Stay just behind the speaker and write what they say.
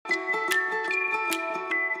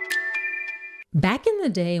Back in the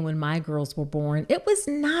day when my girls were born, it was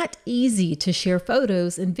not easy to share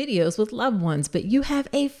photos and videos with loved ones, but you have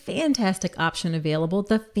a fantastic option available,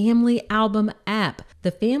 the Family Album app.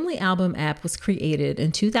 The Family Album app was created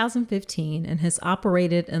in 2015 and has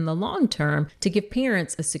operated in the long term to give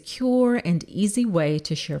parents a secure and easy way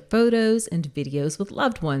to share photos and videos with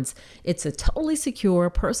loved ones. It's a totally secure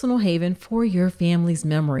personal haven for your family's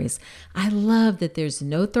memories. I love that there's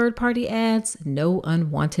no third-party ads, no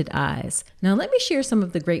unwanted eyes. Now, let me share some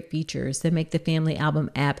of the great features that make the Family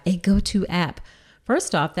Album app a go-to app.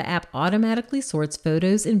 First off, the app automatically sorts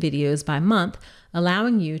photos and videos by month,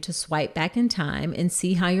 allowing you to swipe back in time and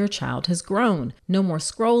see how your child has grown. No more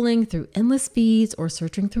scrolling through endless feeds or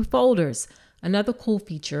searching through folders. Another cool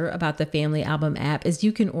feature about the Family Album app is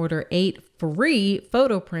you can order 8 free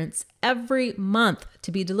photo prints every month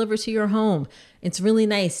to be delivered to your home. It's really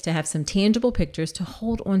nice to have some tangible pictures to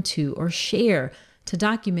hold on to or share to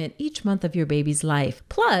document each month of your baby's life.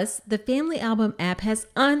 Plus, the Family Album app has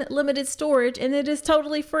unlimited storage and it is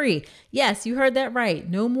totally free. Yes, you heard that right.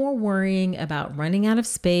 No more worrying about running out of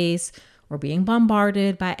space or being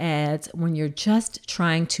bombarded by ads when you're just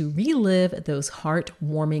trying to relive those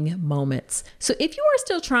heartwarming moments. So if you are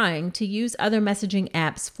still trying to use other messaging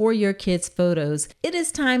apps for your kids' photos, it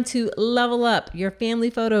is time to level up your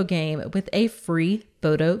family photo game with a free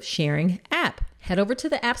photo sharing app. Head over to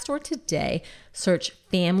the App Store today, search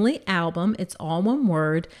Family Album, it's all one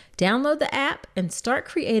word, download the app, and start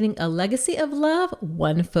creating a legacy of love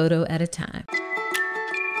one photo at a time.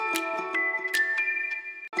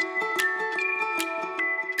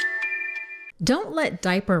 Don't let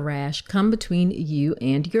diaper rash come between you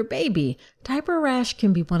and your baby. Diaper rash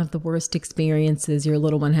can be one of the worst experiences your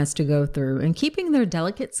little one has to go through, and keeping their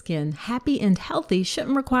delicate skin happy and healthy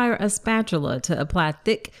shouldn't require a spatula to apply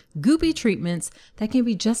thick, goopy treatments that can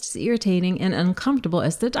be just as irritating and uncomfortable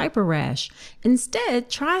as the diaper rash. Instead,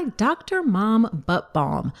 try Dr. Mom Butt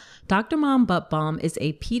Balm. Dr. Mom Butt Balm is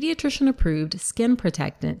a pediatrician-approved skin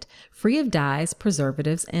protectant, free of dyes,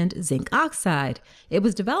 preservatives, and zinc oxide. It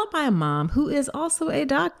was developed by a mom who is also a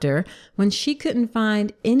doctor when she couldn't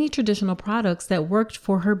find any traditional products that worked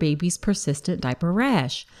for her baby's persistent diaper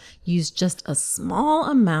rash. Use just a small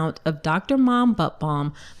amount of Dr. Mom Butt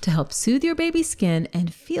Balm to help soothe your baby's skin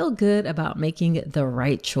and feel good about making the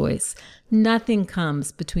right choice. Nothing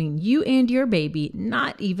comes between you and your baby,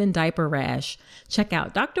 not even diaper rash. Check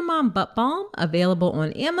out Dr. Mom Butt Balm, available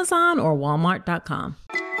on Amazon or Walmart.com.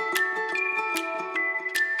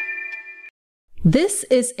 This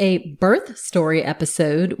is a birth story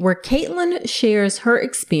episode where Caitlin shares her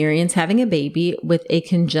experience having a baby with a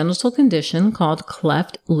congenital condition called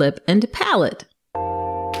cleft lip and palate.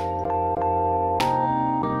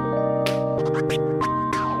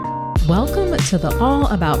 Welcome to the All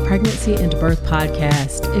About Pregnancy and Birth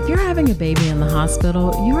podcast. If you're having a baby in the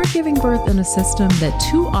hospital, you are giving birth in a system that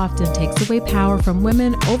too often takes away power from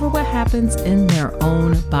women over what happens in their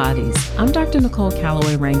own bodies. I'm Dr. Nicole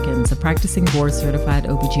Calloway Rankins, a practicing board-certified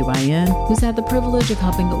OBGYN who's had the privilege of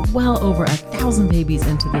helping well over 1,000 babies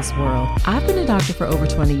into this world. I've been a doctor for over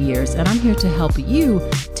 20 years, and I'm here to help you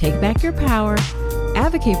take back your power,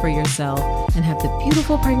 advocate for yourself, and have the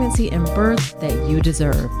beautiful pregnancy and birth that you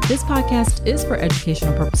deserve. This podcast is for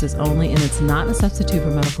educational purposes only, and it's not a substitute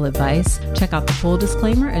for medical advice. Check out the full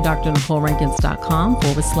disclaimer at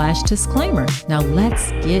drnicolerankins.com/disclaimer. Now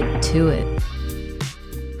let's get to it.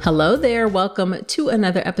 Hello there. Welcome to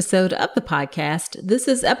another episode of the podcast. This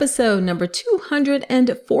is episode number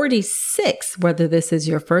 246. Whether this is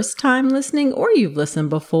your first time listening or you've listened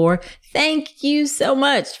before, thank you so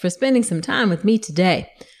much for spending some time with me today.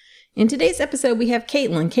 In today's episode, we have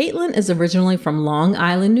Caitlin. Caitlin is originally from Long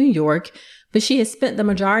Island, New York, but she has spent the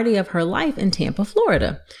majority of her life in Tampa,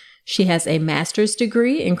 Florida. She has a master's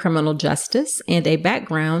degree in criminal justice and a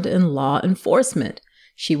background in law enforcement.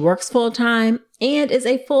 She works full-time and is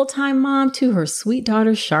a full-time mom to her sweet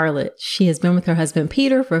daughter, Charlotte. She has been with her husband,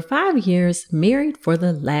 Peter, for 5 years, married for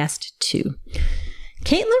the last 2.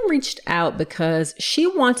 Caitlin reached out because she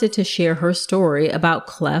wanted to share her story about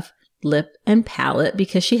cleft lip and palate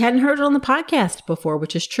because she hadn't heard it on the podcast before,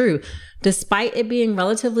 which is true, despite it being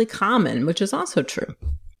relatively common, which is also true.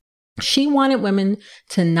 She wanted women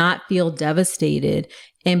to not feel devastated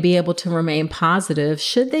and be able to remain positive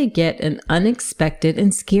should they get an unexpected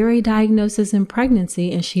and scary diagnosis in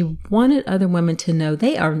pregnancy. And she wanted other women to know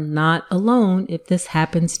they are not alone if this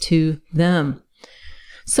happens to them.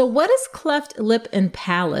 So what is cleft lip and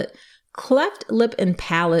palate? Cleft lip and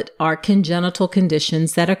palate are congenital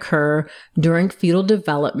conditions that occur during fetal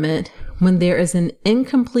development when there is an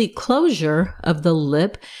incomplete closure of the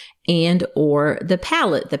lip and or the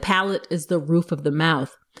palate. The palate is the roof of the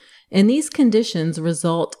mouth. And these conditions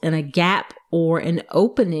result in a gap or an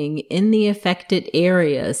opening in the affected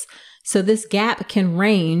areas. So this gap can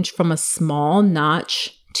range from a small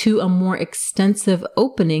notch to a more extensive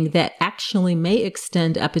opening that actually may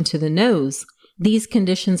extend up into the nose. These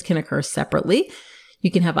conditions can occur separately.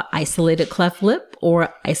 You can have an isolated cleft lip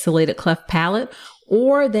or isolated cleft palate,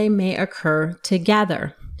 or they may occur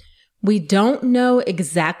together. We don't know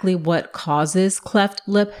exactly what causes cleft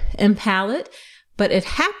lip and palate, but it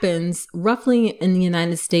happens roughly in the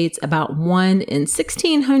United States about 1 in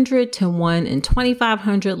 1,600 to 1 in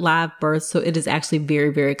 2,500 live births. So it is actually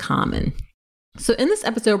very, very common. So in this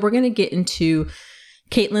episode, we're going to get into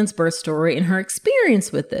Caitlin's birth story and her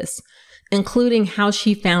experience with this, including how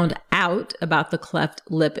she found out about the cleft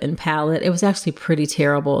lip and palate. It was actually pretty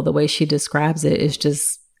terrible. The way she describes it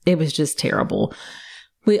was just terrible.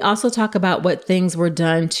 We also talk about what things were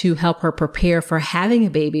done to help her prepare for having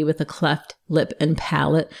a baby with a cleft lip and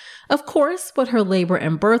palate. Of course, what her labor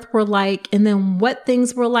and birth were like, and then what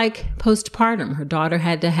things were like postpartum. Her daughter has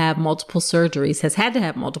had to have multiple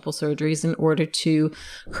surgeries in order to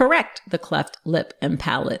correct the cleft lip and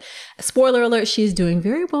palate. Spoiler alert, she's doing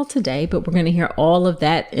very well today, but we're going to hear all of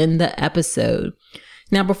that in the episode.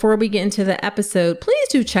 Now, before we get into the episode, please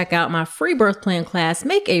do check out my free birth plan class,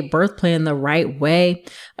 Make a Birth Plan the Right Way.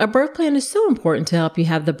 A birth plan is so important to help you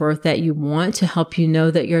have the birth that you want, to help you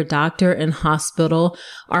know that your doctor and hospital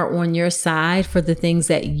are on your side for the things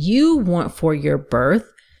that you want for your birth.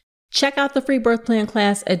 Check out the free birth plan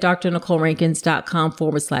class at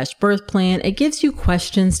drnicolerankins.com/birth plan. It gives you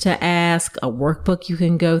questions to ask, a workbook you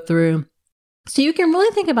can go through, so you can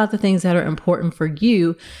really think about the things that are important for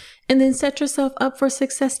you and then set yourself up for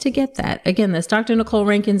success to get that. Again, that's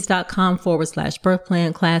drnicolerankins.com/birth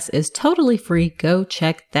plan. Class is totally free. Go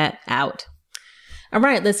check that out. All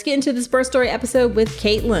right, let's get into this birth story episode with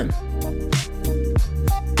Caitlin.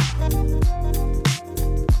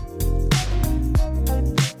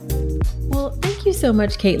 Thank you so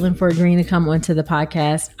much, Caitlin, for agreeing to come onto the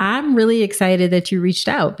podcast. I'm really excited that you reached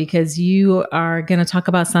out because you are going to talk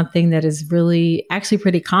about something that is really actually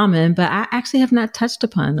pretty common, but I actually have not touched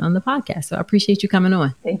upon on the podcast. So I appreciate you coming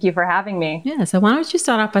on. Thank you for having me. Yeah. So why don't you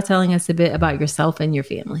start off by telling us a bit about yourself and your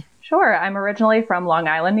family? Sure. I'm originally from Long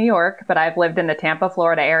Island, New York, but I've lived in the Tampa,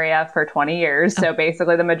 Florida area for 20 years. So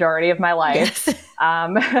basically the majority of my life. Yes.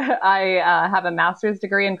 I have a master's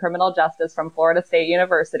degree in criminal justice from Florida State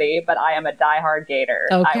University, but I am a diehard Gator.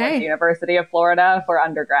 Okay. I went to University of Florida for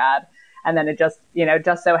undergrad. And then it just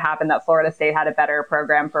so happened that Florida State had a better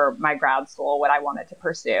program for my grad school, what I wanted to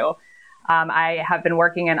pursue. I have been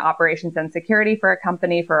working in operations and security for a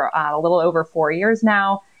company for a little over 4 years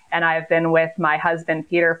now. And I've been with my husband,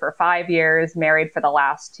 Peter, for 5 years, married for the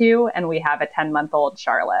last 2, and we have a 10-month-old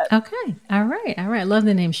Charlotte. Okay. All right. Love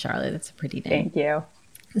the name Charlotte. That's a pretty name. Thank you.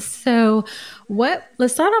 So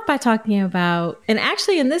let's start off by talking about, and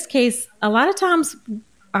actually in this case, a lot of times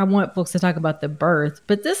I want folks to talk about the birth,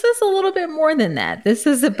 but this is a little bit more than that. This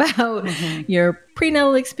is about your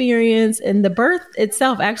prenatal experience, and the birth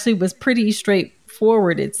itself actually was pretty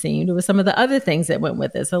straightforward, it seemed. It was some of the other things that went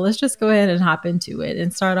with it. So let's just go ahead and hop into it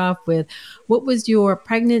and start off with, what was your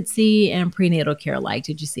pregnancy and prenatal care like?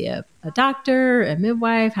 Did you see a doctor, a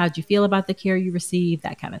midwife? How'd you feel about the care you received?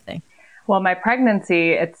 That kind of thing. Well, my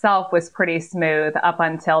pregnancy itself was pretty smooth up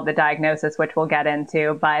until the diagnosis, which we'll get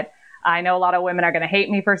into. But I know a lot of women are going to hate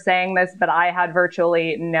me for saying this, but I had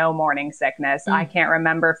virtually no morning sickness. I can't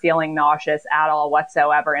remember feeling nauseous at all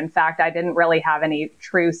whatsoever. In fact, I didn't really have any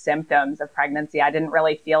true symptoms of pregnancy. I didn't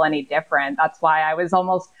really feel any different. That's why I was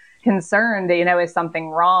almost concerned that, is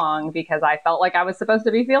something wrong, because I felt like I was supposed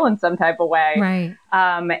to be feeling some type of way. Right.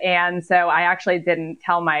 And so I actually didn't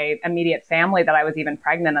tell my immediate family that I was even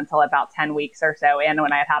pregnant until about 10 weeks or so in,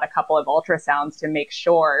 when I had had a couple of ultrasounds to make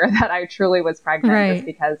sure that I truly was pregnant, right, just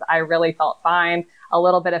because I really felt fine. A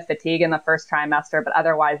little bit of fatigue in the first trimester, but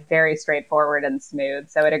otherwise very straightforward and smooth.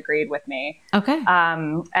 So it agreed with me. Okay.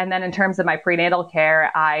 And then in terms of my prenatal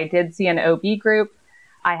care, I did see an OB group.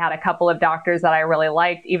 I had a couple of doctors that I really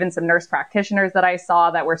liked, even some nurse practitioners that I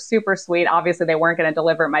saw that were super sweet. Obviously, they weren't going to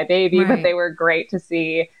deliver my baby, right, but they were great to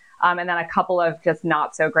see. And then a couple of just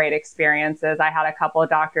not so great experiences. I had a couple of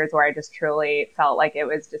doctors where I just truly felt like it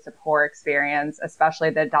was just a poor experience,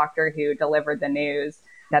 especially the doctor who delivered the news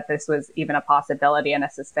that this was even a possibility and a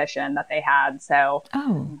suspicion that they had. So,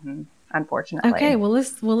 unfortunately. Okay, well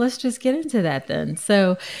let's just get into that then.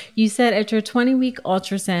 So you said at your 20-week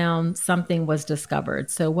ultrasound, something was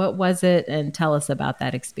discovered. So what was it? And tell us about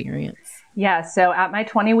that experience. Yeah, so at my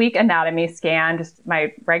 20-week anatomy scan, just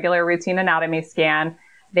my regular routine anatomy scan,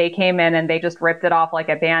 They came in and they just ripped it off like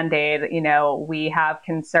a Band-Aid. You know, we have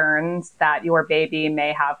concerns that your baby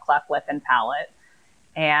may have cleft lip and palate.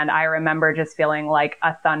 And I remember just feeling like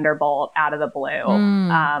a thunderbolt out of the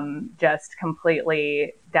blue, just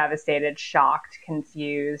completely devastated, shocked,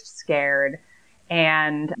 confused, scared.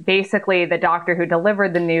 And basically the doctor who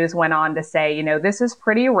delivered the news went on to say, you know, this is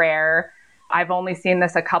pretty rare. I've only seen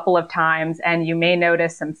this a couple of times, and you may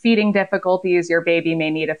notice some feeding difficulties. Your baby may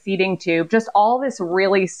need a feeding tube, just all this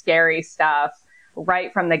really scary stuff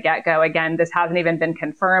right from the get-go. Again, this hasn't even been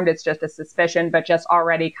confirmed. It's just a suspicion, but just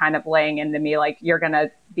already kind of laying into me like, you're going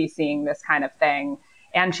to be seeing this kind of thing.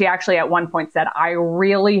 And she actually at one point said, I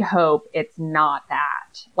really hope it's not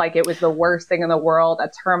that. Like, it was the worst thing in the world,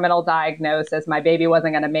 a terminal diagnosis, my baby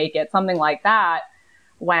wasn't going to make it, something like that,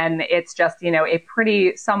 when it's just, you know, a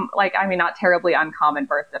pretty, not terribly uncommon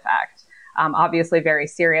birth defect. Obviously very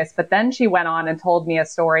serious. But then she went on and told me a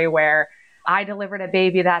story where I delivered a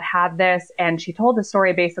baby that had this, and she told the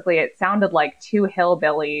story, basically, it sounded like two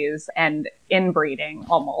hillbillies and inbreeding,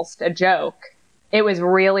 almost a joke. It was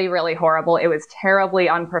really, really horrible. It was terribly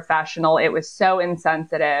unprofessional. It was so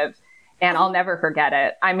insensitive, and I'll never forget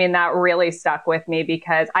it. I mean, that really stuck with me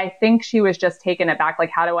because I think she was just taken aback. Like,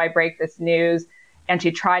 how do I break this news? And she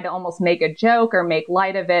tried to almost make a joke or make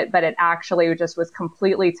light of it, but it actually just was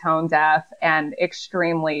completely tone deaf and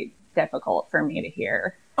extremely difficult for me to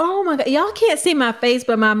hear. Oh my God. Y'all can't see my face,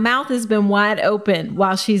 but my mouth has been wide open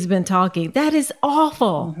while she's been talking. That is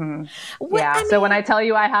awful. Mm-hmm. So when I tell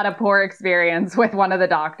you I had a poor experience with one of the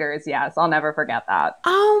doctors, yes, I'll never forget that.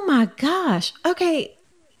 Oh my gosh. Okay.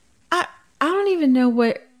 I don't even know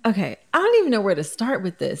where to start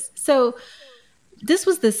with this. So this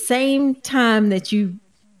was the same time that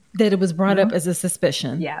it was brought up as a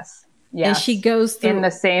suspicion. Yes. And she goes through in the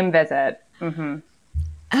same visit. Mm-hmm.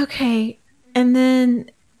 Okay. And then,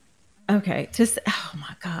 oh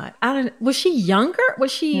my God. Was she younger?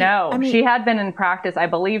 Was she? No, she had been in practice. I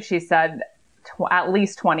believe she said at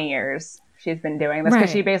least 20 years she's been doing this,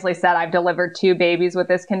 because she basically said, I've delivered 2 babies with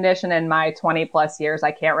this condition in my 20 plus years.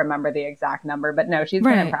 I can't remember the exact number, but no, she's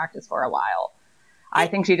been in practice for a while. I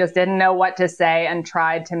think she just didn't know what to say and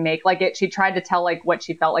tried to make she tried to tell like what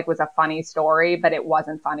she felt like was a funny story, but it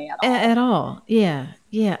wasn't funny at all. At all. Yeah.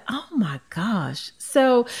 Yeah. Oh my gosh.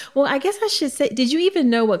 So, well, I guess I should say, did you even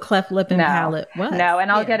know what cleft lip and palate was? No.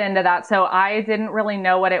 And I'll get into that. So I didn't really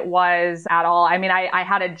know what it was at all. I mean, I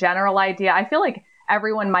had a general idea. I feel like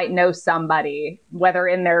everyone might know somebody, whether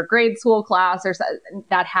in their grade school class or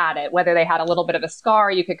that had it, whether they had a little bit of a scar,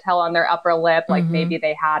 you could tell on their upper lip, like maybe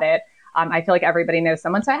they had it. I feel like everybody knows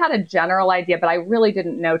someone. So I had a general idea, but I really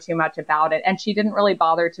didn't know too much about it. And she didn't really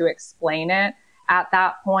bother to explain it at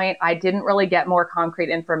that point. I didn't really get more concrete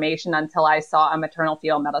information until I saw a maternal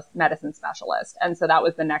fetal medicine specialist. And so that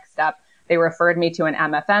was the next step. They referred me to an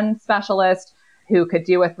MFN specialist who could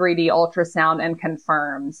do a 3D ultrasound and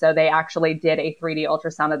confirm. So they actually did a 3D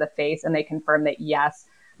ultrasound of the face, and they confirmed that, yes,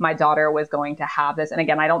 my daughter was going to have this. And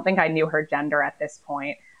again, I don't think I knew her gender at this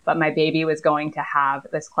point, but my baby was going to have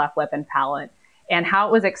this cleft lip and palate. And how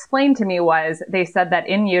it was explained to me was they said that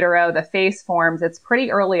in utero, the face forms, it's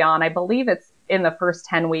pretty early on. I believe it's in the first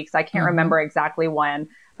 10 weeks. I can't remember exactly when,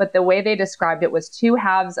 but the way they described it was 2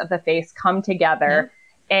 halves of the face come together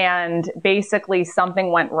and basically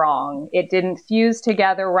something went wrong. It didn't fuse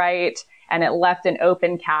together right, and it left an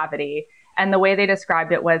open cavity. And the way they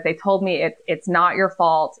described it was, they told me it's not your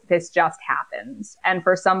fault. This just happens. And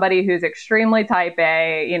for somebody who's extremely type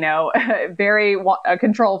A, you know, a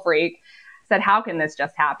control freak, said, how can this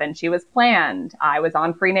just happen? She was planned. I was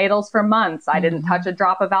on prenatals for months. I didn't touch a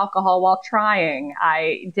drop of alcohol while trying.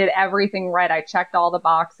 I did everything right. I checked all the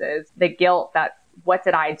boxes. The guilt that, what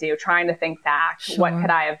did I do? Trying to think back. Sure. What could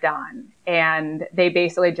I have done? And they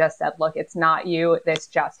basically just said, look, it's not you. This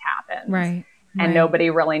just happened. Right. And nobody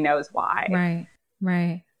really knows why.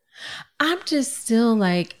 Right. I'm just still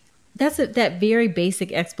like, that very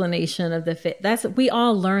basic explanation of the fit. We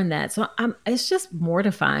all learn that. So it's just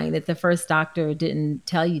mortifying that the first doctor didn't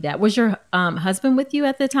tell you that. Was your husband with you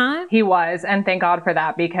at the time? He was. And thank God for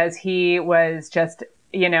that, because he was just,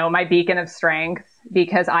 you know, my beacon of strength,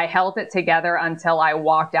 because I held it together until I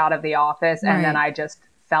walked out of the office. And then I just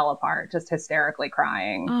fell apart, just hysterically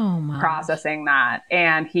crying, processing that.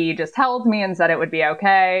 And he just held me and said it would be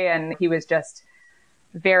okay. And he was just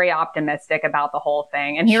very optimistic about the whole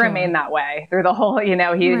thing. And he remained that way through the whole, you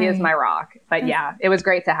know, he is my rock. But yeah, it was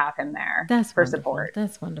great to have him there for support.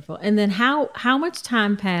 That's wonderful. And then how much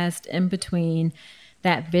time passed in between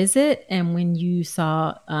that visit and when you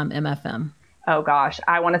saw MFM? Oh gosh,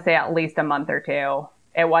 I want to say at least a month or 2.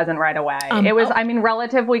 It wasn't right away. It was, I mean,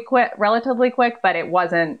 relatively quick, but it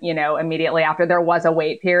wasn't, immediately after. There was a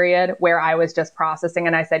wait period where I was just processing,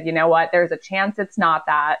 and I said, you know what, there's a chance it's not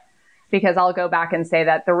that, because I'll go back and say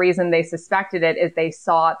that the reason they suspected it is they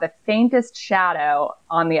saw the faintest shadow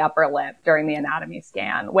on the upper lip during the anatomy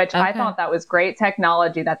scan, which I thought that was great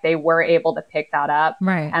technology that they were able to pick that up.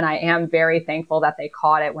 Right. And I am very thankful that they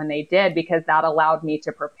caught it when they did, because that allowed me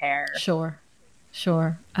to prepare. Sure.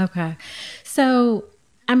 Okay. So,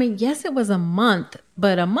 I mean, yes, it was a month,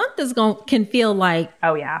 but a month can feel like,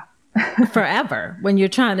 oh yeah, forever when you're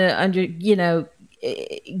trying to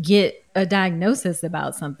get a diagnosis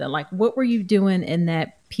about something. Like, what were you doing in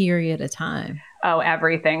that period of time? Oh,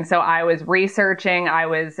 everything. So I was researching. I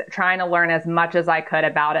was trying to learn as much as I could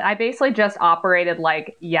about it. I basically just operated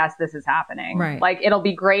like, yes, this is happening. Right. Like, it'll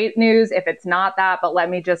be great news if it's not that, but let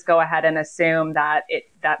me just go ahead and assume that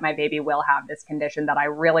my baby will have this condition that I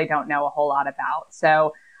really don't know a whole lot about.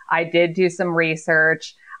 So I did do some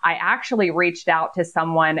research. I actually reached out to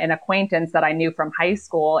an acquaintance that I knew from high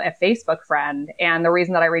school, a Facebook friend. And the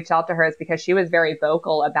reason that I reached out to her is because she was very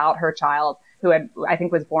vocal about her child, who I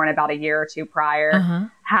think was born about a year or two prior,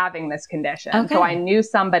 having this condition. Okay. So I knew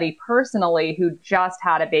somebody personally who just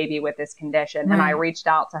had a baby with this condition. Right. And I reached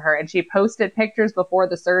out to her, and she posted pictures before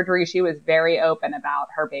the surgery. She was very open about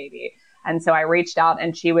her baby. And so I reached out,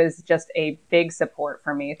 and she was just a big support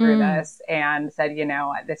for me through this, and said,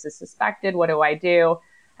 this is suspected. What do I do?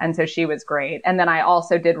 And so she was great. And then I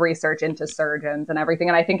also did research into surgeons and everything.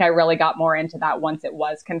 And I think I really got more into that once it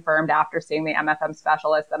was confirmed after seeing the MFM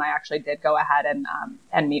specialist. And I actually did go ahead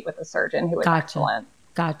and meet with a surgeon who was excellent.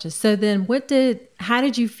 Gotcha. So then how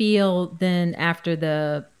did you feel then after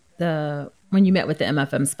when you met with the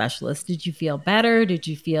MFM specialist? Did you feel better? Did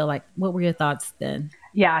you feel like, what were your thoughts then?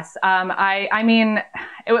 Yes. I mean,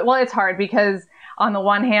 it's hard because on the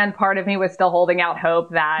one hand, part of me was still holding out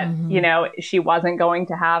hope that, she wasn't going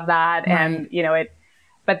to have that. Right. And,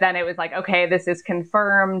 but then it was like, okay, this is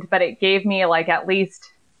confirmed, but it gave me like, at least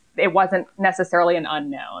it wasn't necessarily an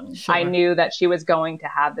unknown. Sure. I knew that she was going to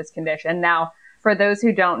have this condition. Now, for those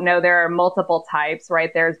who don't know, there are multiple types,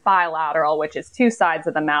 right? There's bilateral, which is two sides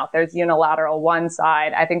of the mouth. There's unilateral, one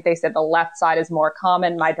side. I think they said the left side is more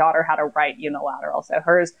common. My daughter had a right unilateral, so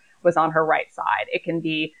hers was on her right side. It can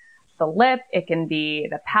be the lip, it can be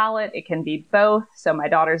the palate, it can be both. So my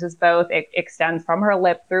daughter's is both. It extends from her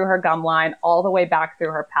lip through her gum line all the way back through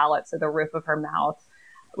her palate, so the roof of her mouth,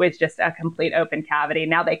 with just a complete open cavity.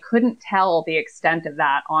 Now, they couldn't tell the extent of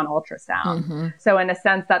that on ultrasound. So in a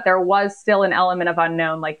sense that there was still an element of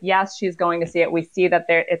unknown, like, yes, she's going to see it. We see that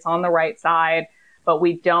it's on the right side, but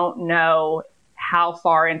we don't know how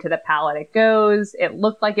far into the palate it goes. It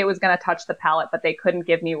looked like it was going to touch the palate, but they couldn't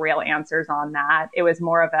give me real answers on that. It was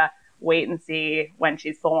more of a wait and see when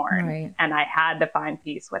she's born. Right. And I had to find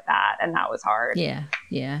peace with that. And that was hard. Yeah.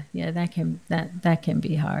 That can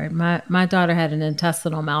be hard. My daughter had an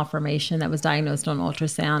intestinal malformation that was diagnosed on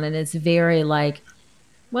ultrasound. And it's very like,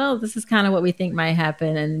 well, this is kind of what we think might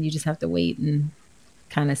happen. And you just have to wait and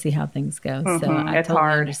kind of see how things go. So I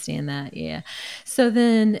totally understand that. Yeah. So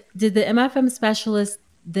then did the MFM specialist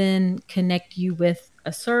then connect you with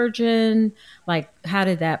a surgeon? Like, how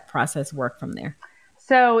did that process work from there?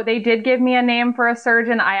 So they did give me a name for a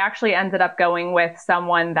surgeon. I actually ended up going with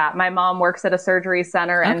someone that my mom works at a surgery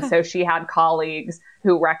center. Okay. And so she had colleagues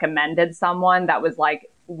who recommended someone that was like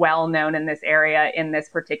well known in this area in this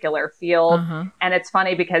particular field. And it's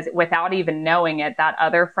funny because without even knowing it, that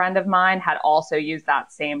other friend of mine had also used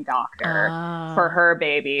that same doctor for her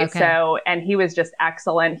baby. Okay. So, and he was just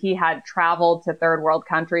excellent. He had traveled to third world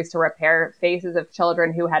countries to repair faces of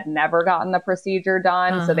children who had never gotten the procedure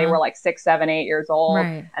done. So they were like 6, 7, 8 years old,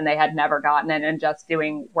 right, and they had never gotten it, and just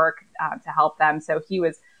doing work to help them. So he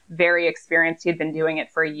was very experienced. He'd been doing it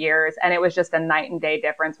for years, and it was just a night and day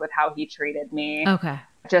difference with how he treated me. Okay.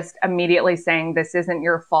 Just immediately saying, this isn't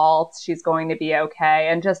your fault. She's going to be okay.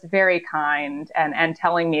 And just very kind and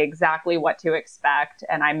telling me exactly what to expect.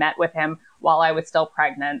 And I met with him while I was still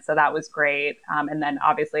pregnant. So that was great. And then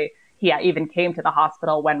obviously he even came to the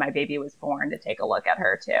hospital when my baby was born to take a look at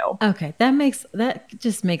her too. Okay. That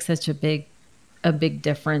just makes such a big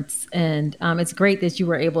difference. And it's great that you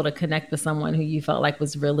were able to connect with someone who you felt like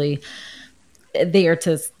was really there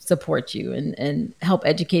to support you and help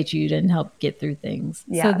educate you and help get through things.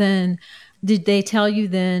 Yeah. So then did they tell you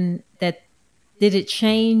then that, did it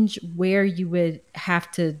change where you would have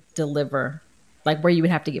to deliver, like where you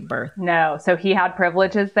would have to give birth? No. So he had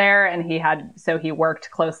privileges there, and he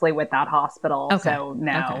worked closely with that hospital. Okay. So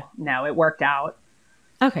no, it worked out.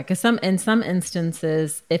 Okay. Cause in some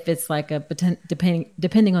instances, if it's like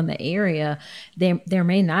depending on the area, there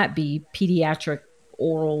may not be pediatric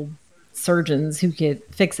oral surgeons who could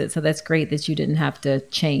fix it. So that's great that you didn't have to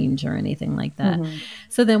change or anything like that. Mm-hmm.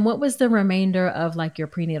 So then what was the remainder of like your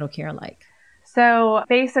prenatal care like? So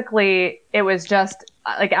basically it was just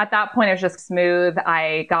like at that point, it was just smooth.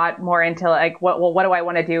 I got more into like, what do I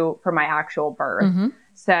want to do for my actual birth? Mm-hmm.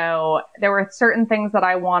 So there were certain things that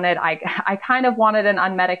I wanted. I kind of wanted an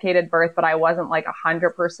unmedicated birth, but I wasn't like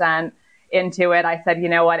 100% into it. I said, you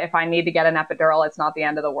know what, if I need to get an epidural, it's not the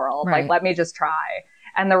end of the world. Right. Like, let me just try.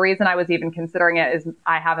 And the reason I was even considering it is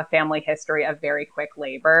I have a family history of very quick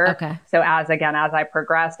labor. Okay. So as I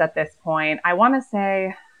progressed at this point, I want to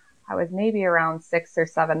say I was maybe around 6 or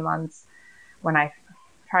 7 months when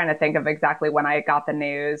trying to think of exactly when I got the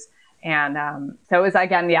news. And so it was,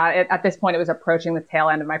 again, at this point, it was approaching the tail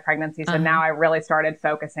end of my pregnancy. So now I really started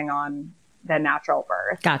focusing on the natural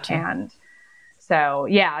birth. Gotcha. And so,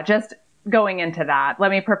 yeah, just going into that,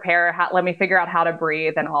 let me figure out how to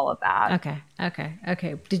breathe and all of that.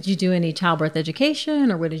 Okay. Did you do any childbirth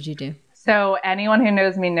education or what did you do? So anyone who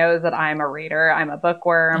knows me knows that I'm a reader. I'm a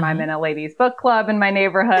bookworm. I'm in a ladies' book club in my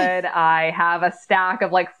neighborhood. I have a stack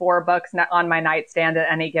of like 4 books on my nightstand at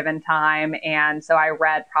any given time. And so I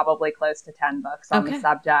read probably close to 10 books on the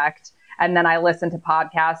subject. And then I listened to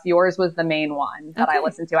podcasts. Yours was the main one that I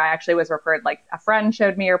listened to. I actually was referred, like a friend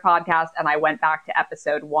showed me your podcast and I went back to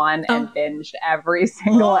episode 1 and binged every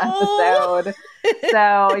single episode.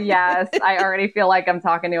 So yes, I already feel like I'm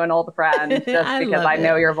talking to an old friend just because I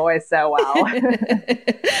know your voice so well.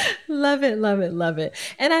 Love it.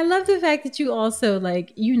 And I love the fact that you also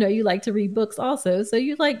like, you like to read books also. So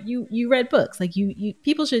you read books, like you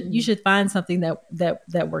should find something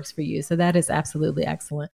that works for you. So that is absolutely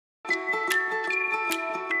excellent.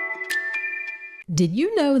 Did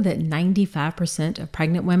you know that 95% of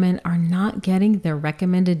pregnant women are not getting their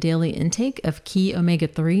recommended daily intake of key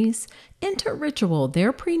omega-3s? Enter Ritual.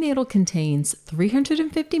 Their prenatal contains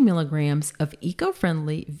 350 milligrams of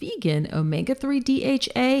eco-friendly vegan omega-3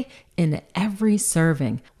 DHA in every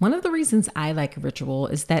serving. One of the reasons I like Ritual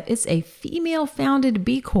is that it's a female-founded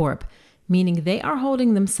B Corp, meaning they are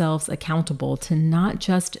holding themselves accountable to not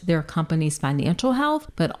just their company's financial health,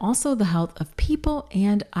 but also the health of people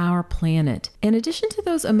and our planet. In addition to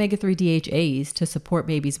those omega-3 DHAs to support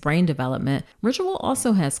baby's brain development, Ritual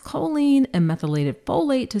also has choline and methylated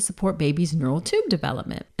folate to support baby's neural tube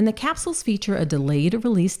development. And the capsules feature a delayed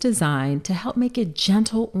release design to help make it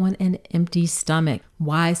gentle on an empty stomach.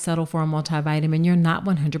 Why settle for a multivitamin you're not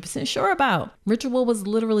 100% sure about? Ritual was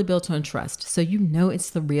literally built on trust, so you know it's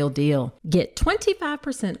the real deal. Get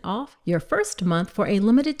 25% off your first month for a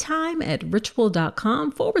limited time at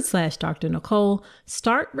ritual.com/Dr. Nicole.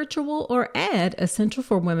 Start Ritual or add Essential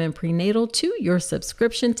for Women Prenatal to your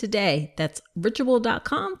subscription today. That's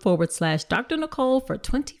ritual.com/Dr. Nicole for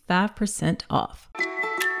 25% off.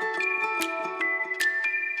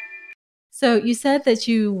 So you said that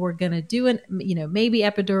you were going to do maybe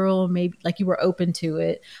epidural, maybe like you were open to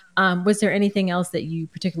it. Was there anything else that you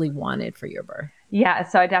particularly wanted for your birth? Yeah,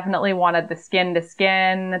 so I definitely wanted the skin to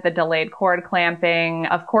skin, the delayed cord clamping.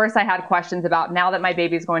 Of course, I had questions about, now that my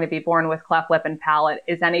baby's going to be born with cleft lip and palate,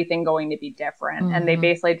 is anything going to be different? Mm-hmm. And they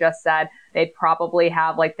basically just said they'd probably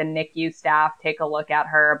have like the NICU staff take a look at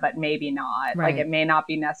her, but maybe not. Right. Like it may not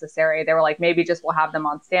be necessary. They were like, maybe just we'll have them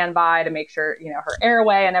on standby to make sure, her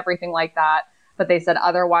airway and everything like that. But they said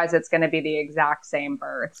otherwise it's going to be the exact same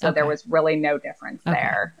birth. So there was really no difference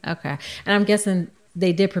there. Okay. And I'm guessing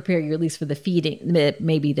they did prepare you at least for the feeding.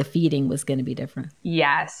 Maybe the feeding was going to be different.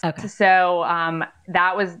 Yes. Okay. So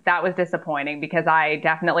that was disappointing because I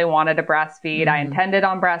definitely wanted to breastfeed. Mm-hmm. I intended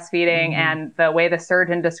on breastfeeding. Mm-hmm. And the way the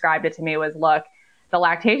surgeon described it to me was, look, the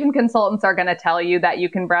lactation consultants are going to tell you that you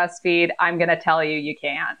can breastfeed. I'm going to tell you you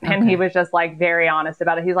can't. Okay. And he was just like very honest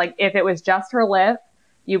about it. He's like, if it was just her lip,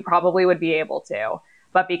 you probably would be able to.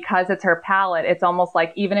 But because it's her palate, it's almost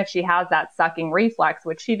like even if she has that sucking reflex,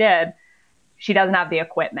 which she did, she doesn't have the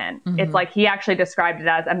equipment. Mm-hmm. It's like he actually described it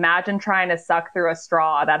as, imagine trying to suck through a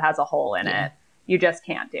straw that has a hole in it. You just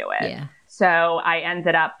can't do it. Yeah. So I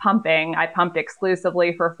ended up pumping. I pumped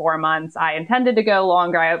exclusively for 4 months. I intended to go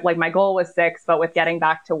longer. My goal was 6, but with getting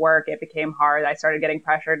back to work, it became hard. I started getting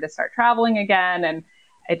pressured to start traveling again, and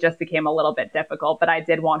it just became a little bit difficult, but I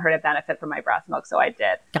did want her to benefit from my breast milk, so I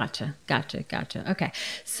did. Gotcha. Okay.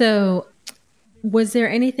 So was there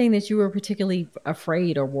anything that you were particularly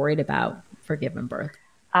afraid or worried about for giving birth?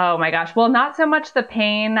 Oh my gosh. Well, not so much the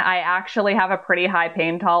pain. I actually have a pretty high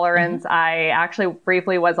pain tolerance. Mm-hmm. I actually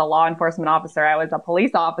briefly was a law enforcement officer. I was a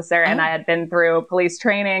police officer and I had been through police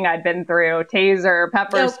training. I'd been through taser,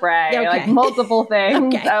 pepper spray, like multiple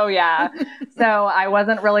things. Okay. Oh yeah. So I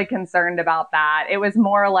wasn't really concerned about that. It was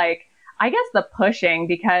more like, I guess the pushing,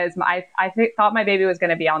 because thought my baby was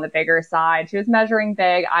going to be on the bigger side. She was measuring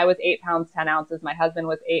big. I was 8 pounds, 10 ounces. My husband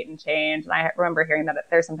was 8 and change. And I remember hearing that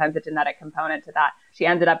there's sometimes a genetic component to that. She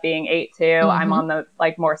ended up being 8 too. I'm on the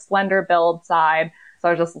like more slender build side. So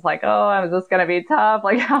I was just like, oh, is this going to be tough?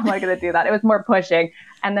 Like, how am I going to do that? It was more pushing.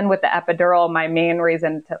 And then with the epidural, my main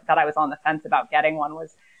reason that I was on the fence about getting one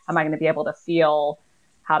was, am I going to be able to feel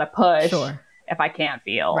how to push if I can't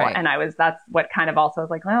feel? Right. And that's what kind of also was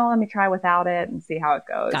like, well, let me try without it and see how it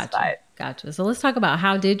goes. Gotcha. So let's talk about,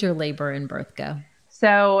 how did your labor and birth go?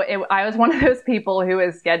 So I was one of those people who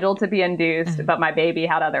was scheduled to be induced, but my baby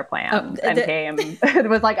had other plans and came. It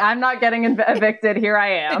was like, I'm not getting evicted. Here I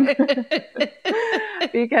am.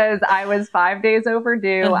 Because I was 5 days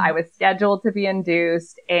overdue. I was scheduled to be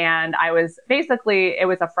induced. And I was it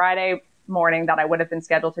was a Friday morning that I would have been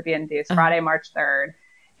scheduled to be induced, Friday, March 3rd.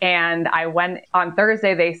 And I went on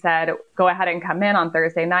Thursday. They said, go ahead and come in on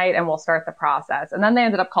Thursday night and we'll start the process. And then they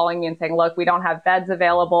ended up calling me and saying, look, we don't have beds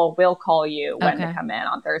available. We'll call you when to come in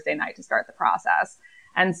on Thursday night to start the process.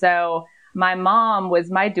 And so my mom was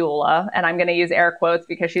my doula, and I'm going to use air quotes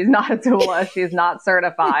because she's not a doula. She's not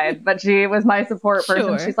certified, but she was my support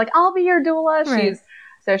person. She's like, I'll be your doula. Right.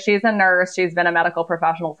 She's a nurse. She's been a medical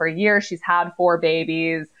professional for years. She's had 4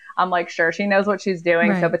 babies. I'm like, sure, she knows what she's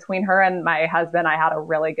doing. Right. So between her and my husband, I had a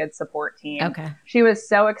really good support team. Okay. She was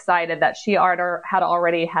so excited that she had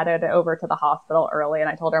already headed over to the hospital early. And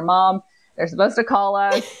I told her, Mom, they're supposed to call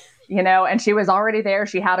us, and she was already there.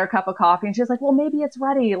 She had her cup of coffee and she was like, well, maybe it's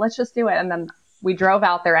ready. Let's just do it. And then we drove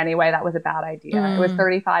out there anyway. That was a bad idea. It was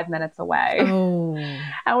 35 minutes away. Oh.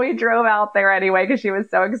 And we drove out there anyway because she was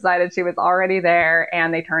so excited. She was already there,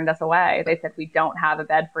 and they turned us away. They said, we don't have a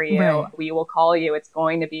bed for you. Right. We will call you. It's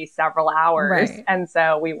going to be several hours. Right. And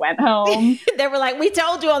so we went home. They were like, we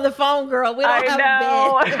told you on the phone, girl. We don't have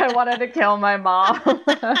a bed. I wanted to kill my mom.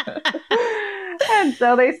 And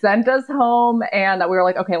so they sent us home, and we were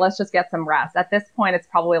like, okay, let's just get some rest. At this point, it's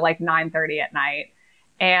probably like 9:30 at night.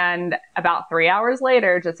 And about 3 hours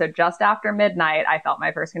later, just after midnight, I felt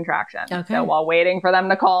my first contraction. Okay. So while waiting for them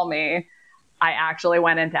to call me, I actually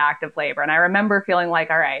went into active labor. And I remember feeling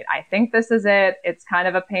like, all right, I think this is it. It's kind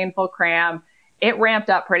of a painful cramp. It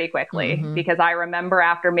ramped up pretty quickly because I remember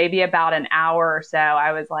after maybe about an hour or so,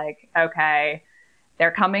 I was like, okay, they're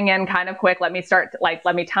coming in kind of quick. Let me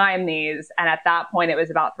time these. And at that point, it was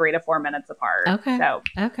about 3 to 4 minutes apart. Okay. So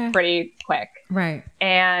pretty quick. Right.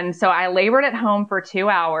 And so I labored at home for 2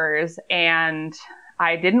 hours, and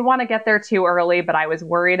I didn't want to get there too early, but I was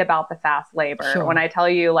worried about the fast labor. Sure. When I tell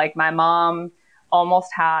you, like, my mom almost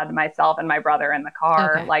had myself and my brother in the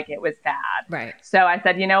car, like it was bad. Right. So I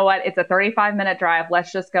said, you know what? It's a 35-minute drive.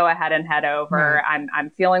 Let's just go ahead and head over. Right. I'm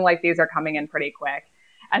feeling like these are coming in pretty quick.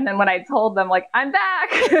 And then when I told them, like, I'm back,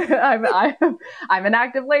 I'm in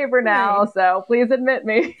active labor now, so please admit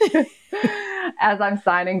me, as I'm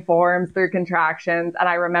signing forms through contractions. And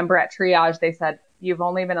I remember at triage, they said, you've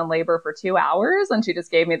only been in labor for 2 hours. And she just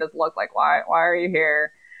gave me this look like, why are you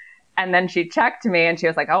here? And then she checked me and she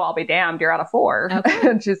was like, oh, I'll be damned. You're at a 4. Okay.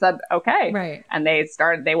 And she said, okay. Right. And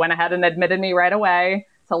they went ahead and admitted me right away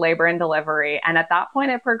to labor and delivery. And at that point,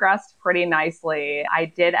 it progressed pretty nicely. I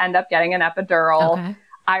did end up getting an epidural. Okay.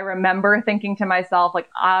 I remember thinking to myself, like,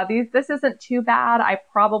 this isn't too bad. I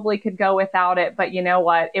probably could go without it. But you know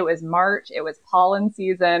what? It was March. It was pollen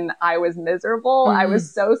season. I was miserable. I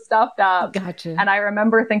was so stuffed up. Gotcha. And I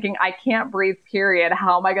remember thinking, I can't breathe, period.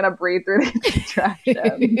 How am I going to breathe through these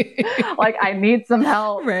contractions? Like, I need some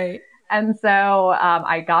help. Right. And so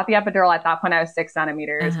I got the epidural. At that point, I was 6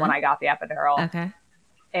 centimeters when I got the epidural. Okay.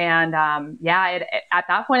 And at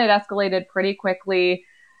that point, it escalated pretty quickly.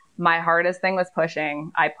 My hardest thing was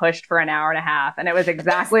pushing. I pushed for an hour and a half, and it was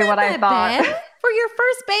exactly what I thought. Bad for your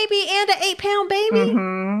first baby and an 8-pound baby.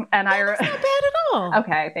 Mm-hmm. And that's not bad at all.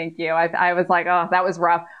 Okay, thank you. I was like, oh, that was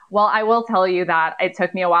rough. Well, I will tell you that it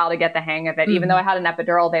took me a while to get the hang of it. Even though I had an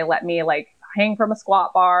epidural, they let me like hang from a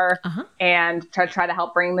squat bar and try to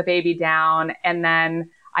help bring the baby down. And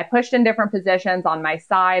then I pushed in different positions on my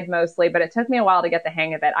side mostly, but it took me a while to get the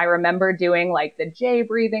hang of it. I remember doing like the J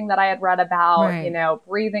breathing that I had read about,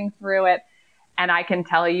 breathing through it. And I can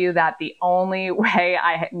tell you that the only way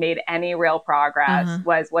I made any real progress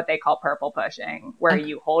was what they call purple pushing, where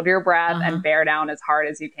you hold your breath and bear down as hard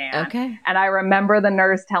as you can. Okay. And I remember the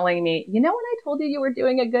nurse telling me, when I told you were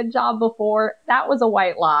doing a good job before, that was a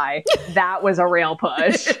white lie. That was a real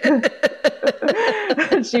push.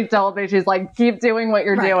 She told me, she's like, keep doing what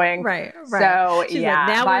you're doing. Right. So she's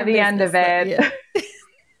like, by the end of it,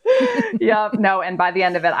 yep. No. And by the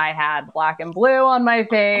end of it, I had black and blue on my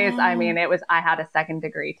face. I mean, I had a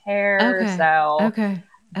 2nd-degree tear. Okay. So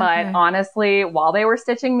But honestly, while they were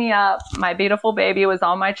stitching me up, my beautiful baby was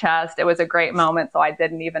on my chest. It was a great moment. So I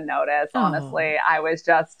didn't even notice. Honestly, I was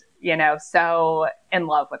just, so in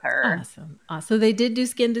love with her. Awesome. So they did do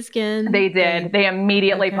skin to skin. They did. They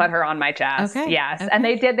immediately put her on my chest. Yes. And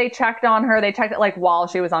they checked on her. They checked it like while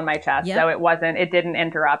she was on my chest. So it didn't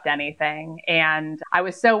interrupt anything. And I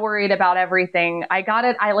was so worried about everything. I got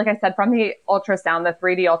it. Like I said, from the ultrasound, the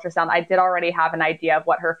 3D ultrasound, I did already have an idea of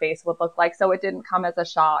what her face would look like. So it didn't come as a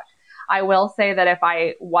shock. I will say that if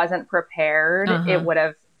I wasn't prepared, it would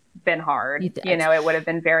have been hard. It would have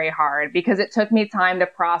been very hard because it took me time to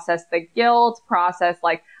process the guilt, process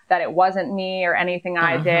like that it wasn't me or anything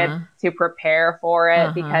I did to prepare for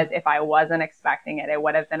it. Because if I wasn't expecting it, it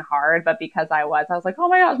would have been hard. But because I was like, oh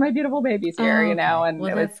my gosh, my beautiful baby's here, and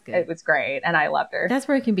it was great. And I loved her. That's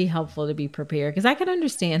where it can be helpful to be prepared. Cause I can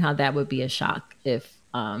understand how that would be a shock if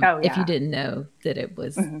you didn't know that it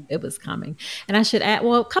was coming. And I should add,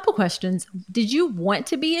 a couple questions. Did you want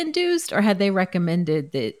to be induced, or had they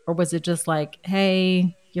recommended that, or was it just like,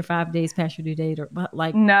 hey, you're 5 days past your due date, or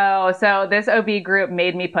like? No. So this OB group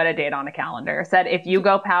made me put a date on the calendar, said, if you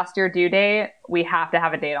go past your due date, we have to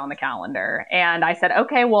have a date on the calendar. And I said,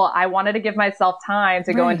 okay, well, I wanted to give myself time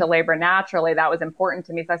to go into labor naturally. That was important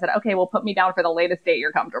to me. So I said, okay, well, put me down for the latest date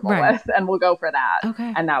you're comfortable with, and we'll go for that.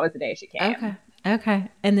 Okay. And that was the day she came. Okay.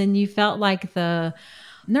 And then you felt like the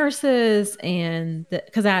nurses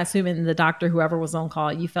because I assume in the doctor, whoever was on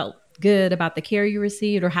call, you felt good about the care you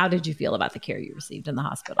received, or how did you feel about the care you received in the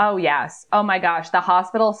hospital? Oh, yes. Oh my gosh. The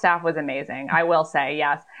hospital staff was amazing. I will say,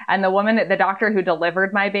 yes. And the doctor who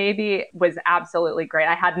delivered my baby was absolutely great.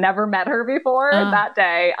 I had never met her before that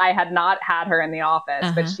day. I had not had her in the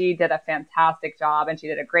office, but she did a fantastic job, and she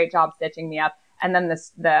did a great job stitching me up. And then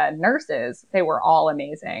the nurses, they were all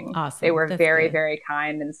amazing. Awesome. They were very, very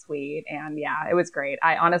kind and sweet. And it was great.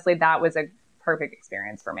 Honestly, that was a perfect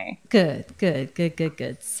experience for me. Good.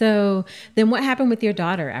 So then what happened with your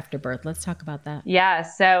daughter after birth? Let's talk about that. Yeah.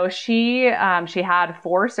 So she had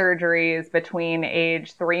 4 surgeries between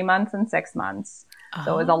age 3 months and 6 months.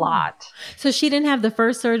 So it was a lot. So she didn't have the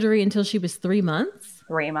first surgery until she was 3 months?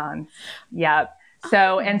 3 months. Yep.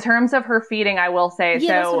 So in terms of her feeding, I will say,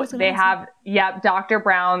 they have, Dr.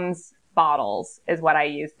 Brown's bottles is what I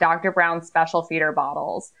use. Dr. Brown's special feeder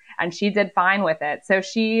bottles. And she did fine with it. So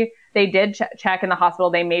they did check in the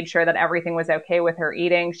hospital. They made sure that everything was okay with her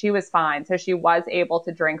eating. She was fine. So she was able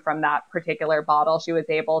to drink from that particular bottle. She was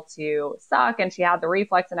able to suck, and she had the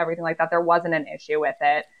reflex and everything like that. There wasn't an issue with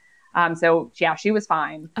it. She was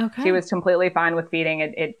fine. Okay. She was completely fine with feeding.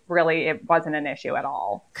 It wasn't an issue at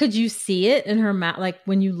all. Could you see it in her mouth? Like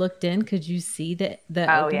when you looked in, could you see the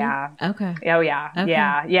opening? Yeah. Okay. Oh yeah. Okay.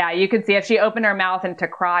 Yeah. You could see if she opened her mouth and to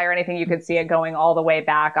cry or anything, you could see it going all the way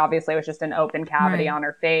back. Obviously it was just an open cavity on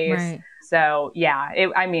her face. Right. So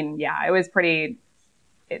it was pretty,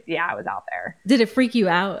 it was out there. Did it freak you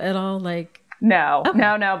out at all? No,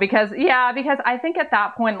 because I think at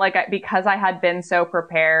that point, because I had been so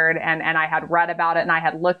prepared and I had read about it and I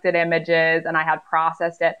had looked at images and I had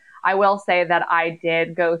processed it, I will say that I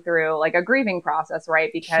did go through a grieving process,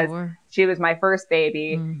 right? Because she was my first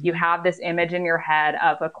baby. Mm-hmm. You have this image in your head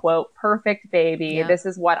of a quote, perfect baby. Yep. This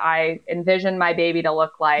is what I envisioned my baby to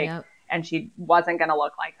look like. Yep. And she wasn't going to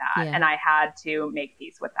look like that. Yeah. And I had to make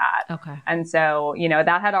peace with that. Okay. And so,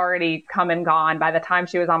 that had already come and gone. By the time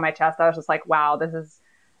she was on my chest, I was just like, wow, this is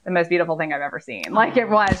the most beautiful thing I've ever seen. It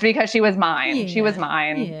was, because she was mine. Yeah. She was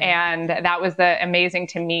mine. Yeah. And that was amazing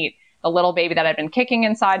to meet the little baby that had been kicking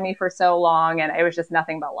inside me for so long. And it was just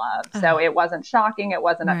nothing but love. So it wasn't shocking. It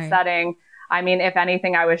wasn't upsetting. I mean, if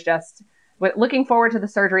anything, I was just looking forward to the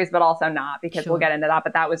surgeries, but also not, because we'll get into that.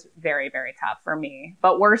 But that was very, very tough for me,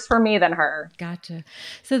 but worse for me than her. Gotcha.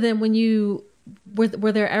 So then when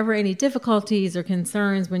were there ever any difficulties or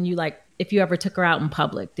concerns when you if you ever took her out in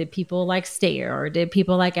public? Did people stare, or did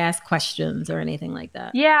people ask questions or anything like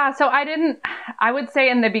that? Yeah. So I would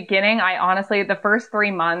say in the beginning, I honestly, the first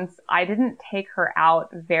 3 months, I didn't take her out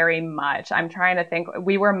very much. I'm trying to think.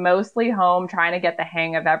 We were mostly home trying to get the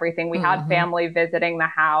hang of everything. We had family visiting the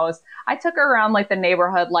house. I took her around the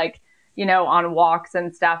neighborhood, on walks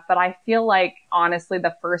and stuff. But I feel honestly,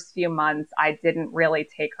 the first few months, I didn't really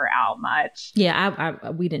take her out much.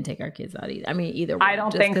 Yeah, we didn't take our kids out either. I mean, either way. I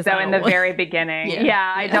don't think so in the very beginning.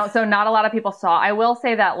 I don't. So not a lot of people saw. I will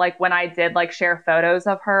say that when I did share photos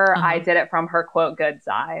of her, I did it from her quote good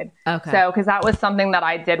side. Okay. So because that was something that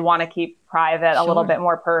I did want to keep private, a little bit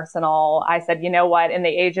more personal. I said, you know what? In the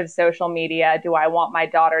age of social media, do I want my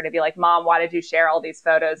daughter to be like, Mom, why did you share all these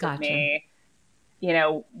photos of me?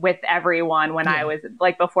 With everyone when I was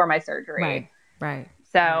before my surgery. Right.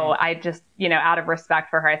 So I just, out of respect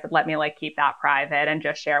for her, I said, let me keep that private and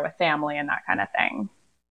just share with family and that kind of thing.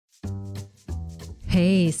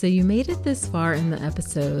 Hey, so you made it this far in the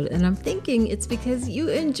episode, and I'm thinking it's because you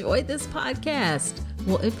enjoyed this podcast.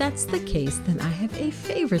 Well, if that's the case, then I have a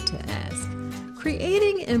favor to ask.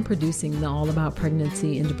 Creating and producing the All About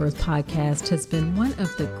Pregnancy and Birth podcast has been one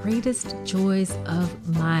of the greatest joys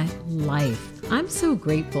of my life. I'm so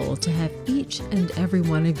grateful to have each and every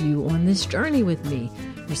one of you on this journey with me.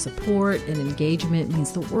 Your support and engagement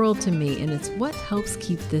means the world to me, and it's what helps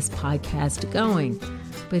keep this podcast going.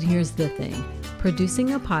 But here's the thing.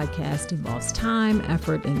 Producing a podcast involves time,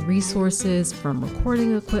 effort, and resources, from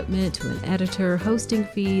recording equipment to an editor, hosting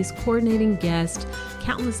fees, coordinating guests,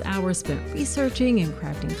 countless hours spent researching and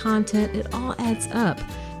crafting content. It all adds up.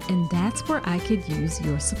 And that's where I could use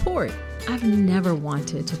your support. I've never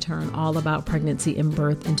wanted to turn All About Pregnancy and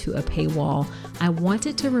Birth into a paywall. I want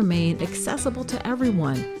it to remain accessible to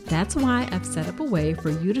everyone. That's why I've set up a way for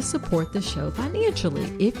you to support the show financially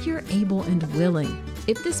if you're able and willing.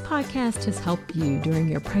 If this podcast has helped you during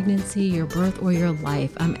your pregnancy, your birth, or your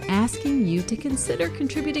life, I'm asking you to consider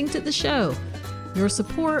contributing to the show. Your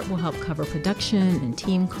support will help cover production and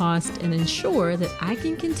team costs and ensure that I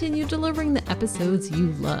can continue delivering the episodes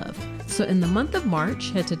you love. So in the month of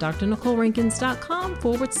March, head to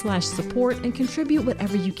drnicolerankins.com/support and contribute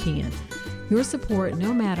whatever you can. Your support,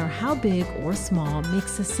 no matter how big or small,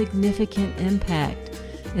 makes a significant impact.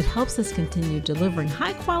 It helps us continue delivering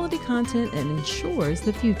high quality content and ensures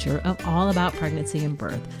the future of All About Pregnancy and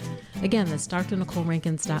Birth. Again, that's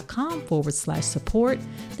drnicolerankins.com/support.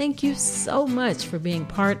 Thank you so much for being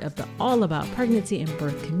part of the All About Pregnancy and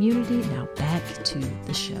Birth community. Now back to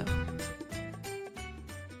the show.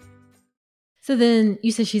 So then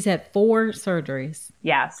you said she's had 4 surgeries.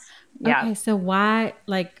 Yes. Yeah. Okay. So why,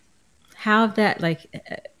 how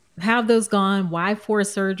have those gone? Why 4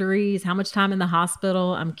 surgeries? How much time in the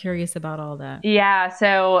hospital? I'm curious about all that. Yeah.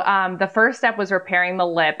 So the first step was repairing the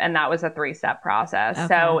lip, and that was a 3-step process. Okay.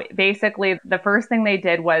 So basically, the first thing they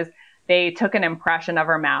did was they took an impression of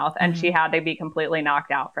her mouth, and she had to be completely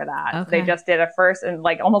knocked out for that. Okay. So they just did a first and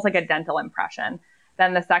almost like a dental impression.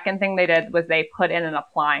 Then the second thing they did was they put in an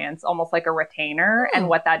appliance, almost like a retainer. And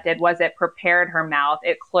what that did was it prepared her mouth.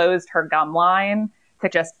 It closed her gum line to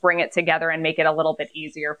just bring it together and make it a little bit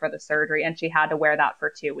easier for the surgery. And she had to wear that for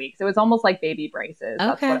 2 weeks. It was almost like baby braces. Okay.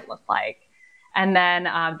 That's what it looked like. And then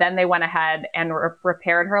they went ahead and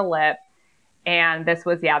repaired her lip. And this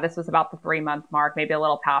was about the 3-month mark, maybe a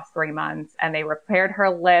little past 3 months. And they repaired her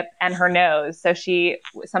lip and her nose. So she,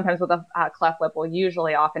 sometimes with a cleft lip,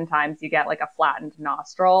 oftentimes you get a flattened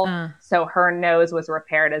nostril. So her nose was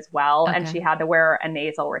repaired as well. Okay. And she had to wear a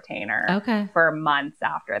nasal retainer for months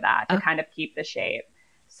after that to kind of keep the shape.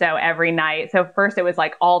 So every night. So first it was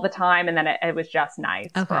all the time, and then it was just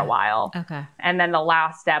nights for a while. Okay. And then the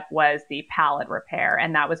last step was the palate repair.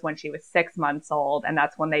 And that was when she was 6 months old. And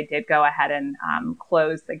that's when they did go ahead and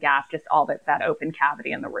close the gap, just all that open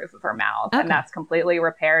cavity in the roof of her mouth. Okay. And that's completely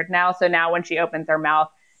repaired now. So now when she opens her mouth,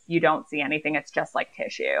 you don't see anything. It's just like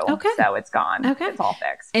tissue. Okay. So it's gone. Okay. It's all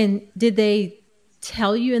fixed. And did they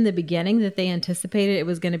tell you in the beginning that they anticipated it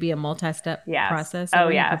was going to be a multi-step process? So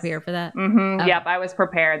were you prepared for that? Mm-hmm. Okay. Yep. I was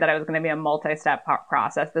prepared that it was going to be a multi-step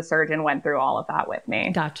process. The surgeon went through all of that with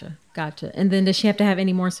me. Gotcha. And then does she have to have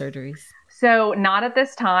any more surgeries? So not at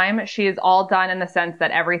this time. She is all done in the sense that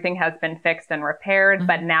everything has been fixed and repaired,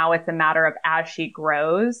 but now it's a matter of as she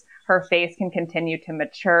grows, her face can continue to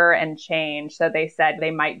mature and change. So they said they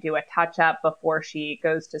might do a touch-up before she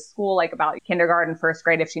goes to school, about kindergarten, first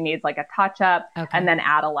grade, if she needs a touch-up. Okay. And then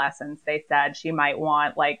adolescence, they said she might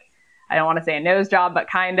want I don't want to say a nose job, but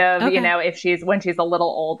kind of, when she's a little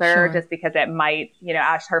older, just because it might,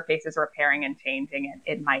 as her face is repairing and changing,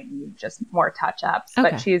 it might need just more touch-ups,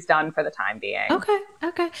 but she's done for the time being. Okay.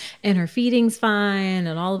 And her feeding's fine,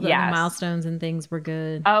 and all of the other milestones and things were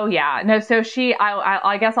good. Oh yeah. No, so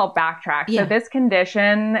I guess I'll backtrack. Yeah. So this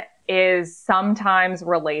condition is sometimes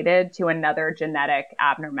related to another genetic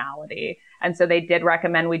abnormality. And so they did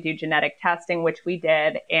recommend we do genetic testing, which we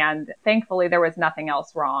did. And thankfully, there was nothing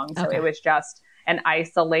else wrong. So it was just an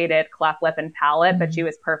isolated cleft lip and palate, but she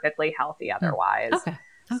was perfectly healthy otherwise. Okay.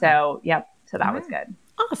 So, yep. So that was good.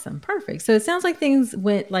 Awesome. Perfect. So it sounds like things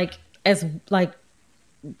went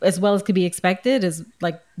as well as could be expected, is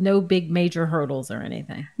no big major hurdles or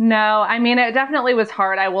anything. No, I mean, it definitely was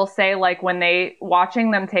hard. I will say, when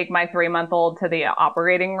watching them take my 3-month-old to the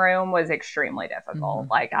operating room was extremely difficult.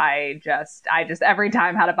 I just every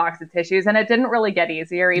time had a box of tissues, and it didn't really get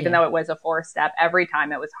easier, even though it was a 4-step. Every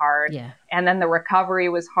time it was hard. Yeah. And then the recovery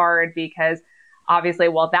was hard because obviously,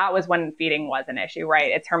 well, that was when feeding was an issue,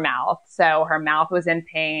 right? It's her mouth. So her mouth was in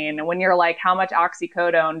pain. When you're like, how much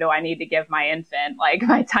oxycodone do I need to give my infant? Like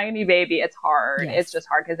my tiny baby, it's hard. Yes. It's just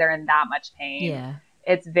hard because they're in that much pain. Yeah.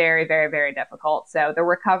 It's very, very, very difficult. So the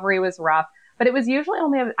recovery was rough, but it was usually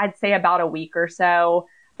only, I'd say, about a week or so.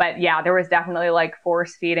 But yeah, there was definitely like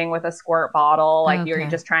force feeding with a squirt bottle. Like you're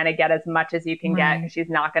just trying to get as much as you can get because she's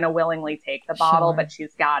not going to willingly take the bottle, but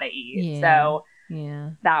she's got to eat. So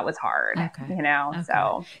that was hard,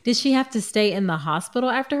 so. Did she have to stay in the hospital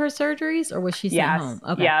after her surgeries or was she sent home?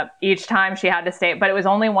 Okay. Yeah. Each time she had to stay, but it was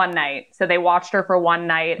only one night. So they watched her for one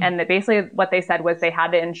night. And basically what they said was they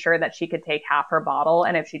had to ensure that she could take half her bottle.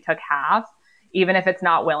 And if she took half, even if it's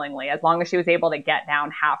not willingly, as long as she was able to get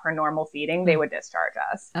down half her normal feeding, they would discharge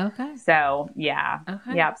us. Okay. So yeah.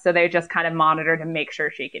 Okay. Yeah. So they just kind of monitored to make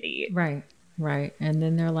sure she could eat. Right. Right. And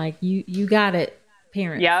then they're like, you got it.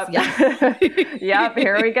 Parents. Yep. Yep.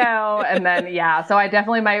 Here we go. And then, so I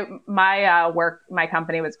definitely, my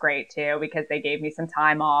company was great too, because they gave me some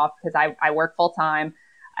time off because I work full time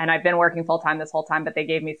and I've been working full time this whole time, but they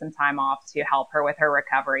gave me some time off to help her with her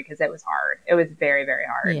recovery because it was hard. It was very, very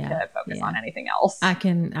hard to focus on anything else. I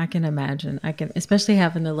can imagine. Especially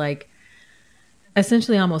having to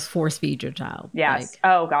essentially almost force feed your child. Yes.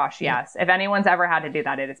 Oh gosh. Yes. If anyone's ever had to do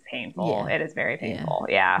that, it is painful. It is very painful.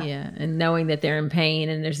 Yeah. And knowing that they're in pain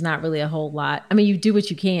and there's not really a whole lot. I mean, you do what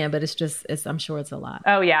you can, but I'm sure it's a lot.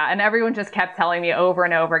 Oh yeah. And everyone just kept telling me over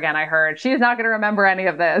and over again, I heard she's not going to remember any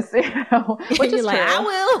of this, which is true. I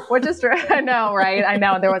will. Which is true. I know. Right. I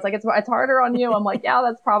know. There was like, it's harder on you. I'm like, yeah,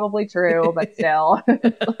 that's probably true, but still.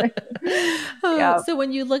 So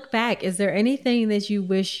when you look back, is there anything that you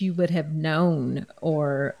wish you would have known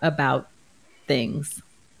or about things?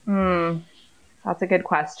 That's a good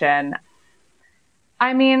question.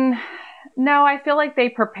 I mean, no, I feel like they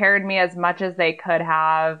prepared me as much as they could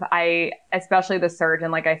have. Especially the surgeon,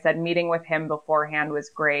 like I said, meeting with him beforehand was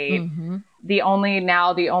great. Mm-hmm. The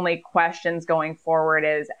only questions going forward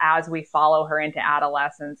is as we follow her into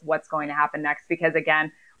adolescence, what's going to happen next? Because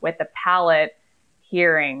again, with the palate,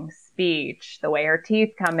 hearing, speech, the way her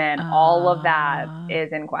teeth come in, all of that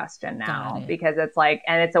is in question now because it's like,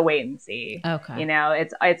 and it's a wait and see. Okay.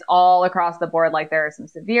 It's all across the board. Like there are some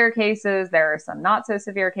severe cases, there are some not so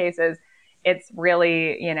severe cases. It's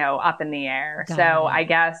really, up in the air. I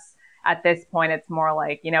guess at this point, it's more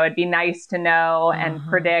like, it'd be nice to know and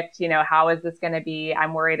predict, how is this going to be?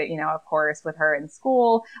 I'm worried that, of course, with her in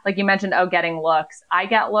school, like you mentioned, getting looks. I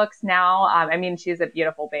get looks now. I mean, she's a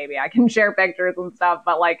beautiful baby. I can share pictures and stuff,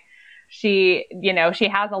 but like she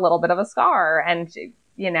has a little bit of a scar and she,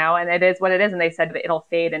 and it is what it is. And they said that it'll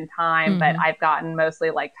fade in time, but I've gotten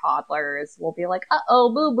mostly like toddlers will be like,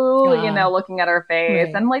 boo boo, looking at her face.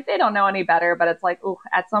 Right. And like, they don't know any better, but it's like,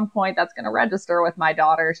 at some point that's going to register with my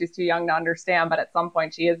daughter. She's too young to understand, but at some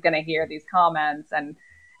point she is going to hear these comments and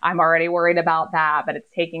I'm already worried about that, but it's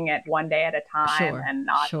taking it one day at a time and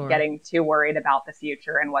not getting too worried about the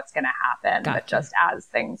future and what's going to happen, but just as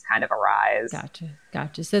things kind of arise.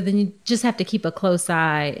 Gotcha. So then you just have to keep a close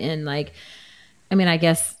eye and I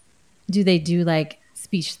guess, do they do like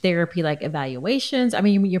speech therapy, like evaluations? I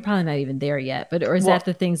mean, you're probably not even there yet, or is that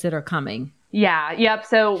the things that are coming? Yeah. Yep.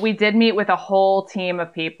 So we did meet with a whole team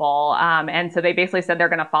of people. And so they basically said they're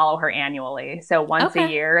going to follow her annually. So once a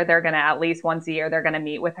year, at least once a year, they're going to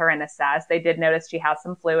meet with her and assess. They did notice she has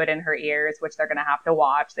some fluid in her ears, which they're going to have to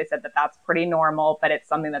watch. They said that that's pretty normal, but it's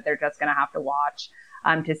something that they're just going to have to watch.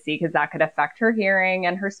 To see, because that could affect her hearing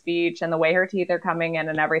and her speech and the way her teeth are coming in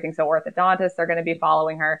and everything. So orthodontists are going to be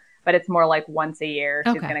following her, but it's more like once a year.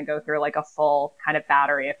 She's going to go through like a full kind of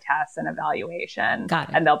battery of tests and evaluation. Got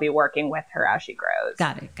it. And they'll be working with her as she grows.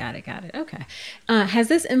 Got it. Okay. Has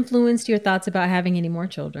this influenced your thoughts about having any more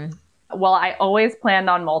children? Well, I always planned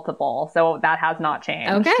on multiple, so that has not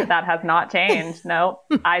changed. Okay. That has not changed. No,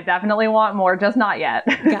 I definitely want more, just not yet.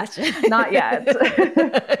 Gotcha. Not yet.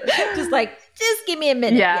 Just give me a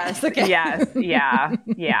minute. Yes. Okay. Yes. Yeah.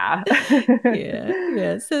 Yeah.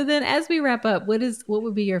 So then as we wrap up, what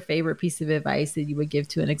would be your favorite piece of advice that you would give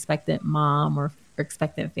to an expectant mom or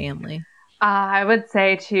expectant family? I would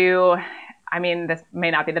say this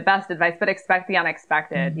may not be the best advice, but expect the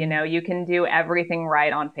unexpected. Mm-hmm. You can do everything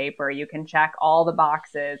right on paper. You can check all the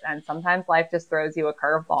boxes, and sometimes life just throws you a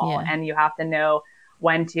curveball, and you have to know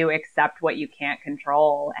when to accept what you can't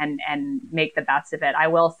control and make the best of it. I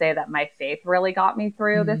will say that my faith really got me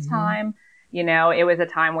through this time. It was a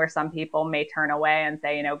time where some people may turn away and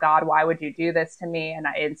say, God, why would you do this to me? And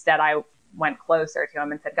instead I went closer to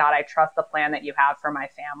him and said, God, I trust the plan that you have for my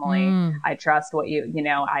family. I trust what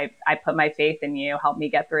I put my faith in you. Help me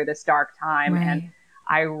get through this dark time. Right. And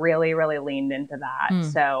I really, really leaned into that.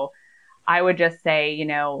 So I would just say,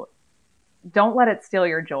 don't let it steal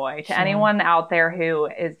your joy. To anyone out there who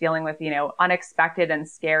is dealing with, unexpected and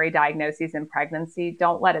scary diagnoses in pregnancy,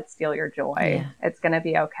 don't let it steal your joy. Yeah. It's going to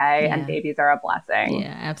be okay. Yeah. And babies are a blessing.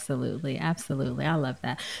 Yeah, absolutely. Absolutely. I love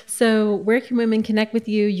that. So where can women connect with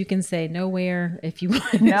you? You can say nowhere if you want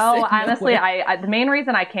to. No, honestly, I the main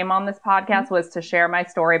reason I came on this podcast was to share my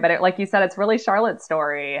story, but like you said, it's really Charlotte's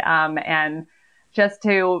story. And just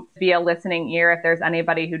to be a listening ear if there's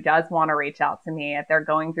anybody who does want to reach out to me, if they're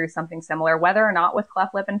going through something similar, whether or not with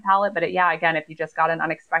cleft lip and palate. But again, if you just got an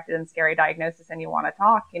unexpected and scary diagnosis and you want to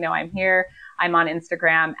talk, I'm here. I'm on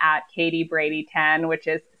Instagram at Katie Brady 10, which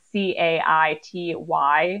is CAITYBRADY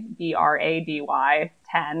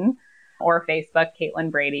 10. Or Facebook,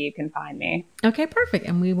 Caitlin Brady, you can find me. Okay, perfect.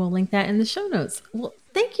 And we will link that in the show notes. Well,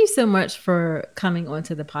 thank you so much for coming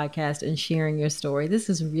onto the podcast and sharing your story.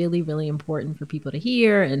 This is really, really important for people to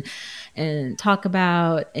hear and talk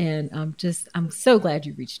about. And I'm so glad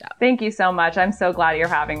you reached out. Thank you so much. I'm so glad you're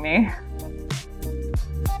having me.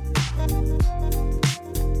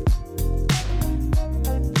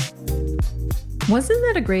 Wasn't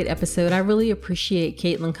that a great episode? I really appreciate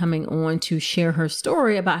Caitlin coming on to share her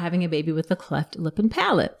story about having a baby with a cleft lip and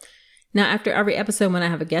palate. Now, after every episode, when I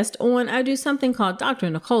have a guest on, I do something called Dr.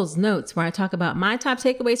 Nicole's Notes, where I talk about my top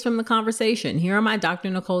takeaways from the conversation. Here are my Dr.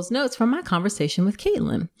 Nicole's Notes from my conversation with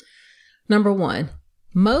Caitlin. Number 1,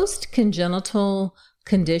 most congenital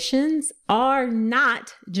conditions are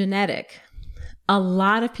not genetic. A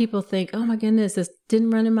lot of people think, oh my goodness, this didn't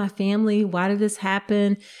run in my family. Why did this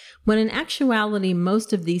happen? When in actuality,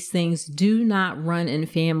 most of these things do not run in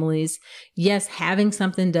families. Yes, having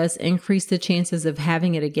something does increase the chances of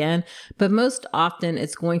having it again, but most often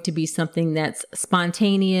it's going to be something that's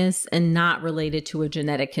spontaneous and not related to a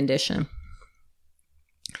genetic condition.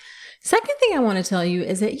 Second thing I want to tell you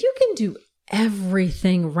is that you can do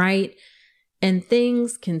everything right and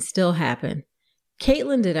things can still happen.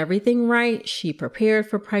 Caitlin did everything right. She prepared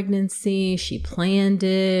for pregnancy. She planned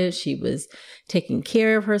it. She was taking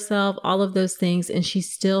care of herself, all of those things, and she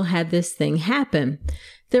still had this thing happen.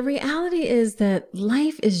 The reality is that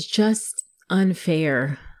life is just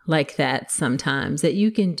unfair like that sometimes, that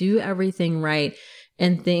you can do everything right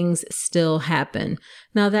and things still happen.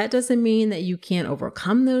 Now, that doesn't mean that you can't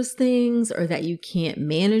overcome those things or that you can't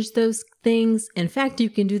manage those things. In fact,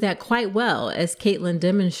 you can do that quite well, as Caitlin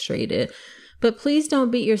demonstrated. But please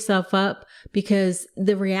don't beat yourself up, because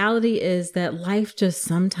the reality is that life just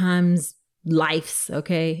sometimes lifes,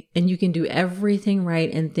 okay? And you can do everything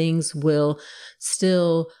right and things will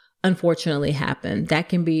still unfortunately happen. That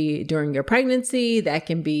can be during your pregnancy, that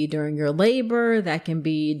can be during your labor, that can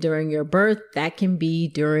be during your birth, that can be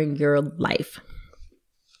during your life.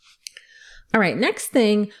 All right, next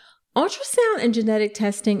thing. Ultrasound and genetic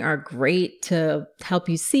testing are great to help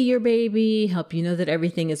you see your baby, help you know that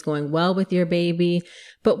everything is going well with your baby.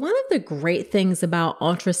 But one of the great things about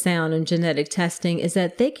ultrasound and genetic testing is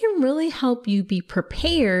that they can really help you be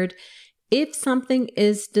prepared if something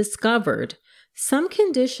is discovered. Some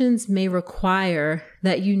conditions may require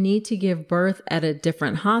that you need to give birth at a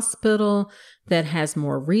different hospital that has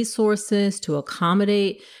more resources to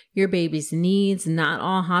accommodate your baby's needs. Not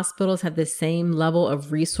all hospitals have the same level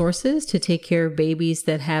of resources to take care of babies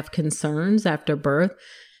that have concerns after birth.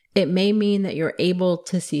 It may mean that you're able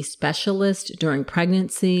to see specialists during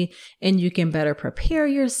pregnancy, and you can better prepare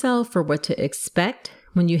yourself for what to expect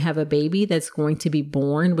when you have a baby that's going to be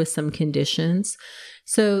born with some conditions.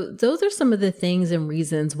 So those are some of the things and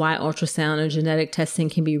reasons why ultrasound and genetic testing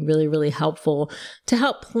can be really, really helpful to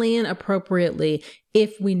help plan appropriately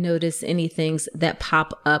if we notice any things that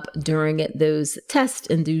pop up during those tests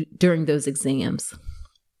and during those exams.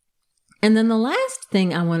 And then the last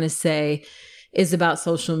thing I want to say is about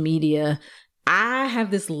social media. I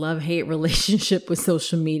have this love-hate relationship with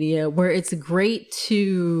social media where it's great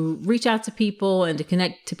to reach out to people and to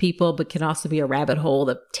connect to people, but can also be a rabbit hole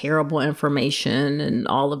of terrible information and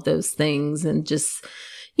all of those things. And just,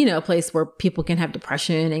 a place where people can have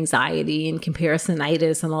depression, anxiety, and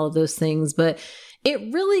comparisonitis and all of those things. But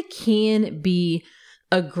it really can be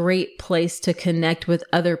a great place to connect with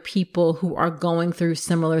other people who are going through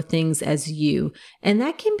similar things as you. And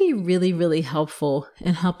that can be really, really helpful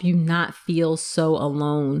and help you not feel so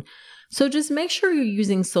alone. So just make sure you're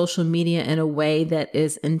using social media in a way that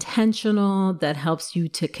is intentional, that helps you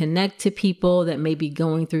to connect to people that may be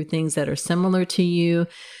going through things that are similar to you.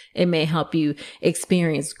 It may help you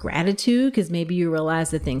experience gratitude because maybe you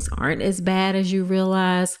realize that things aren't as bad as you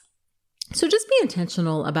realize. So just be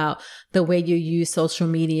intentional about the way you use social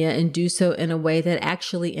media and do so in a way that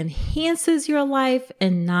actually enhances your life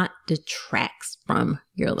and not detracts from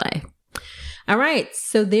your life. All right,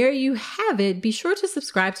 so there you have it. Be sure to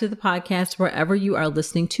subscribe to the podcast wherever you are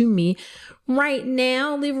listening to me right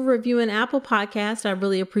now. Leave a review in Apple Podcast. I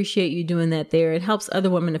really appreciate you doing that there. It helps other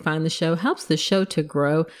women to find the show, helps the show to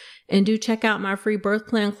grow. And do check out my free birth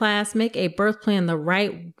plan class, Make a Birth Plan the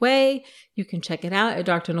Right Way. You can check it out at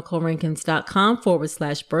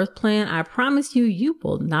drnicolerankins.com/birth plan. I promise you, you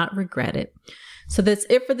will not regret it. So that's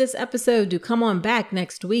it for this episode. Do come on back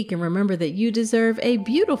next week and remember that you deserve a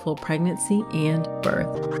beautiful pregnancy and birth.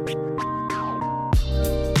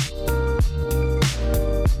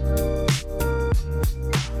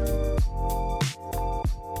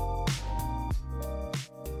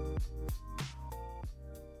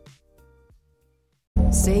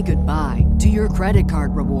 Say goodbye to your credit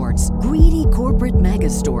card rewards. Greedy corporate mega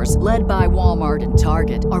stores, led by Walmart and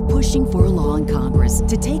Target, are pushing for a law in Congress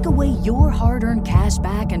to take away your hard-earned cash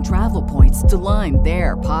back and travel points to line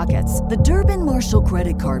their pockets. The Durbin-Marshall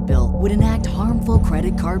credit card bill would enact harmful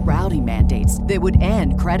credit card routing mandates that would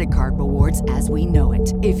end credit card rewards as we know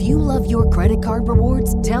it. If you love your credit card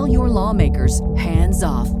rewards, tell your lawmakers, hands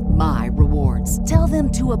off my rewards. Tell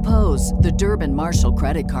them to oppose the Durbin-Marshall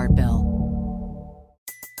credit card bill.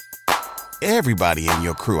 Everybody in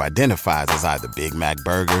your crew identifies as either Big Mac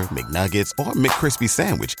Burger, McNuggets, or McCrispy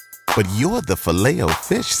Sandwich. But you're the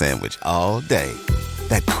Filet-O-Fish Sandwich all day.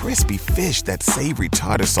 That crispy fish, that savory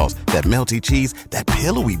tartar sauce, that melty cheese, that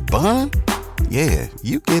pillowy bun. Yeah,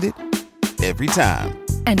 you get it. Every time.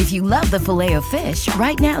 And if you love the Filet-O-Fish,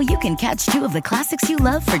 right now you can catch two of the classics you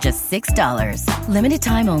love for just $6. Limited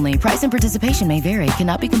time only. Price and participation may vary.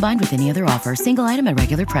 Cannot be combined with any other offer. Single item at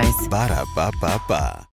regular price. Ba-da-ba-ba-ba.